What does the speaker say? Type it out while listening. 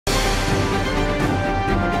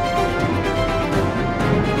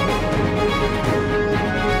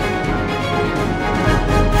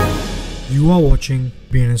You are watching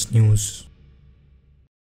BTBns News.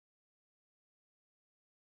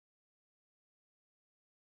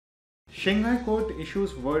 Shanghai court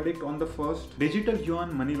issues verdict on the first digital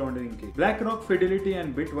yuan money laundering case. BlackRock, Fidelity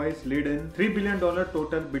and Bitwise lead in $3 billion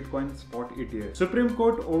total Bitcoin spot ETF. Supreme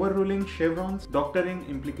Court overruling Chevron's Doctrine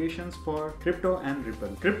implications for crypto and Ripple.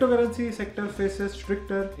 Cryptocurrency sector faces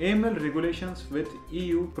stricter AML regulations with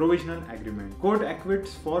EU provisional agreement. Court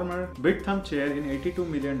acquits former Bithumb chair in $82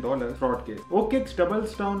 million fraud case. OKX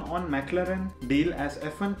doubles down on McLaren deal as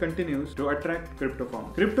F1 continues to attract crypto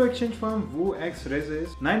firms. Crypto exchange firm WooX raises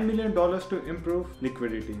 $9 million to improve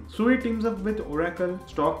liquidity. Sui teams up with Oracle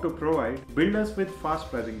stock to provide builders with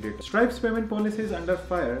fast pricing data. Stripe's payment policy is under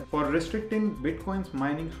fire for restricting Bitcoin's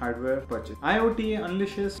mining hardware purchase. IoT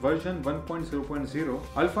unleashes version 1.0.0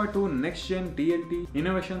 Alpha 2 next-gen DLT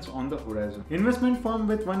innovations on the horizon. Investment firm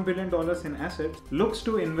with $1 billion in assets looks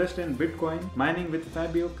to invest in Bitcoin mining with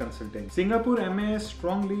Fabio Consulting. Singapore MAS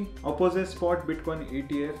strongly opposes spot Bitcoin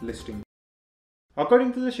ETF listing.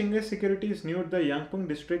 According to the Shanghai Securities News, the Yangping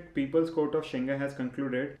District People's Court of Shanghai has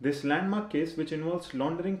concluded this landmark case which involves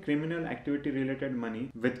laundering criminal activity related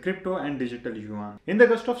money with crypto and digital yuan. In the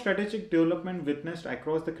gust of strategic development witnessed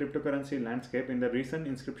across the cryptocurrency landscape in the recent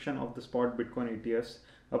inscription of the spot Bitcoin ETFs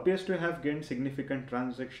appears to have gained significant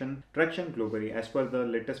traction globally. As per the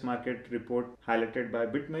latest market report highlighted by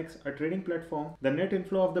BitMEX, a trading platform, the net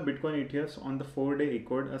inflow of the Bitcoin ETFs on the 4-day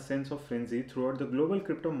echoed a sense of frenzy throughout the global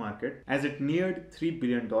crypto market as it neared $3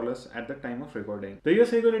 billion at the time of recording. The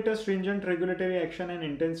US regulator's stringent regulatory action and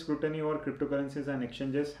intense scrutiny over cryptocurrencies and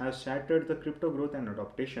exchanges has shattered the crypto growth and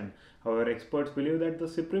adoption. However, experts believe that the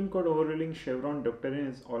Supreme Court overruling Chevron Doctrine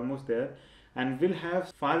is almost there and will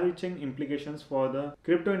have far-reaching implications for the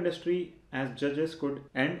crypto industry as judges could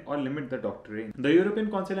end or limit the doctrine. The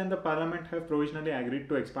European Council and the Parliament have provisionally agreed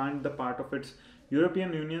to expand the part of its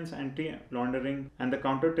European Union's anti-laundering and the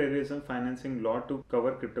counter-terrorism financing law to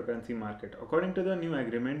cover cryptocurrency market. According to the new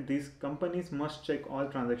agreement, these companies must check all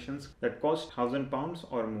transactions that cost £1,000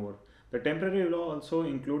 or more. The temporary law also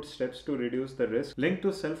includes steps to reduce the risk linked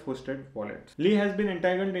to self-hosted wallets. Lee has been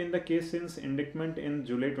entangled in the case since indictment in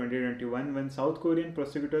July 2021 when South Korean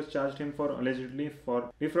prosecutors charged him for allegedly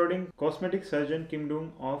defrauding cosmetic surgeon Kim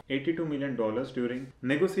Dong of $82 million during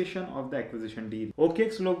negotiation of the acquisition deal.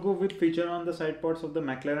 OKX logo will feature on the sidepods of the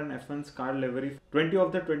McLaren F1's car livery 20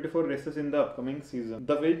 of the 24 races in the upcoming season.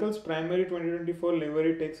 The vehicle's primary 2024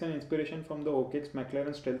 livery takes an inspiration from the OKX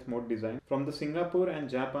McLaren stealth mode design from the Singapore and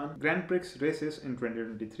Japan Grand Prix races in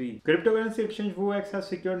 2023. Cryptocurrency exchange WooX has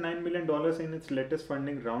secured $9 million in its latest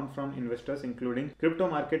funding round from investors including crypto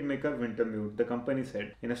market maker Bithumb, the company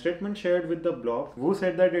said. In a statement shared with the blog, Woo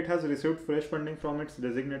said that it has received fresh funding from its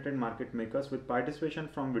designated market makers with participation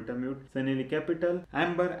from Bithumb, Senili Capital,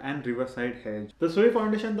 Amber and Riverside Hedge. The Sui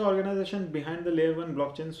Foundation, the organization behind the Layer 1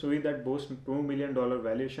 blockchain Sui that boasts $2 million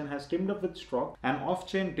valuation, has teamed up with Strock, an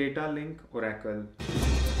off-chain data link Oracle.